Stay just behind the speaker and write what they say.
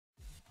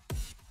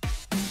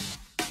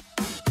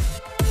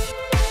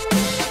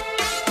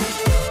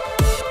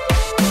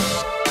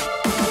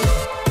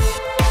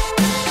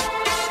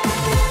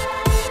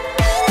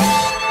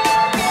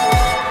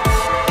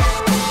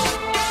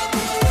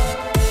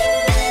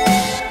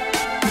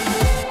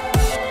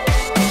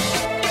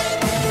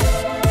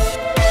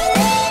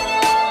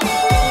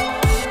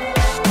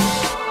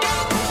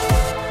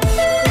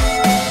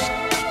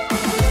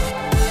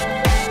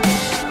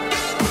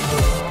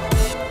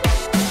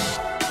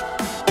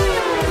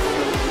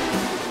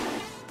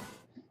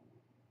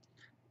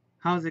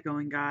How's it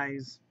going,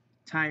 guys?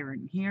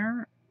 Tyrant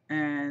here,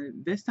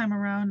 and this time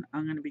around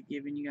I'm going to be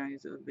giving you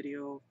guys a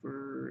video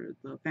for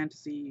the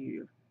fantasy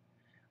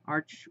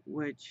arch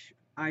witch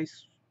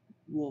Ice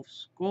Wolf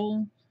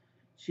Skoll.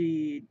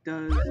 She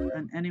does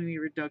an enemy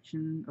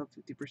reduction of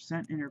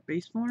 50% in her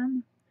base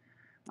form,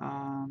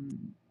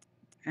 and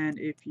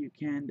if you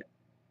can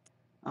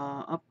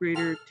upgrade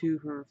her to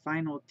her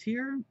final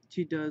tier,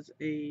 she does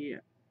a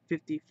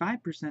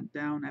 55%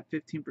 down at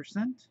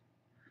 15%.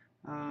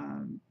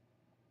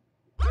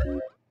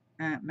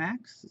 At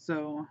max.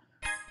 So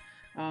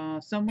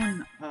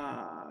someone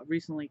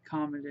recently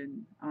commented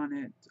on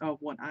it of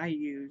what I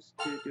use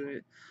to do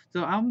it.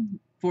 So I'm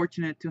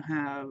fortunate to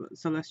have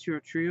Celestial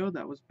Trio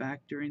that was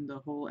back during the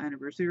whole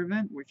anniversary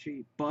event, where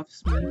she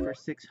buffs me for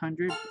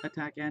 600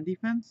 attack and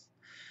defense.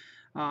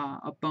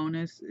 A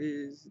bonus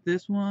is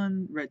this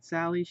one, Red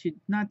Sally. She's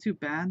not too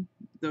bad,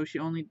 though she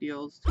only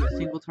deals to a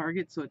single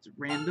target, so it's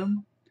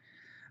random.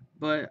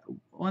 But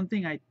one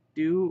thing I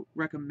do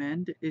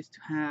recommend is to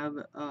have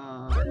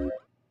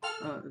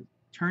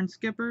turn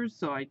skippers,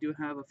 so I do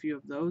have a few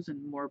of those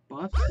and more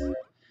buffs.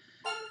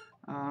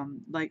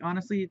 Like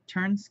honestly,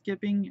 turn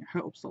skipping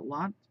helps a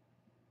lot.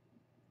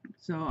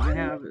 So I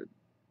have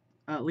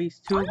at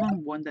least two of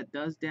them, one that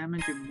does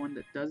damage and one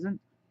that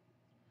doesn't.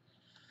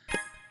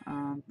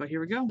 But here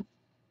we go.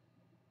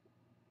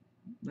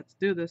 Let's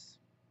do this.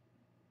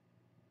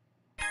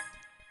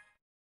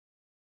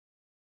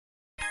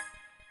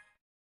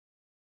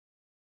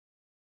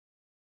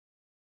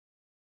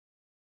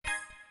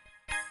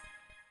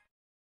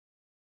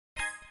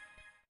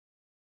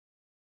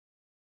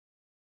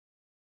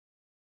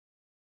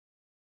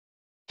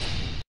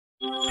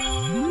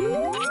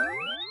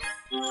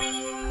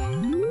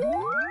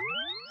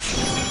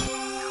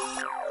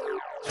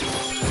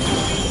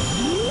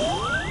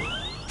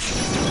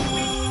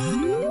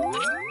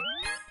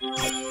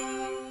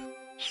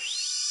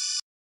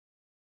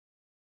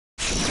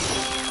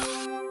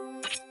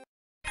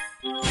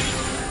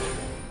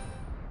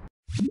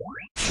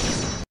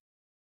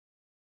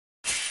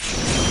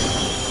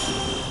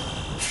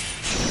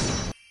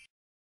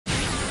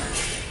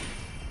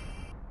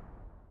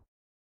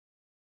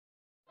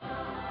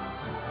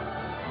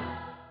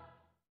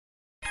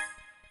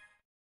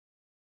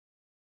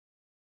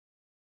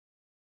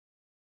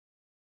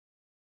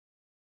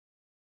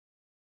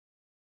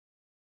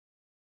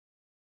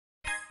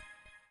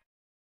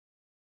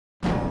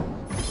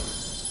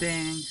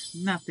 Dang,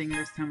 nothing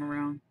this time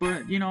around.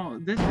 But you know,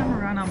 this time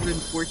around I've been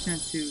fortunate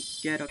to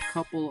get a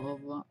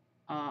couple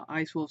of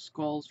Ice Wolf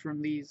Skulls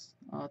from these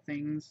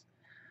things.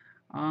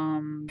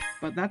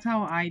 But that's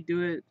how I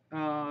do it.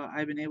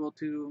 I've been able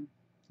to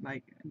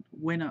like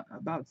win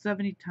about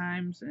 70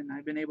 times, and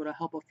I've been able to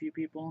help a few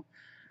people.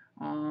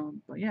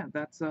 But yeah,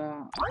 that's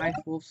Ice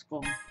Wolf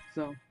Skull.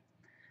 So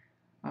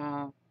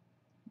uh,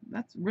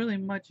 that's really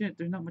much it.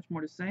 There's not much more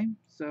to say.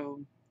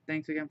 So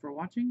thanks again for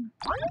watching.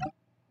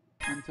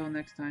 Until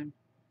next time,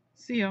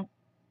 see ya.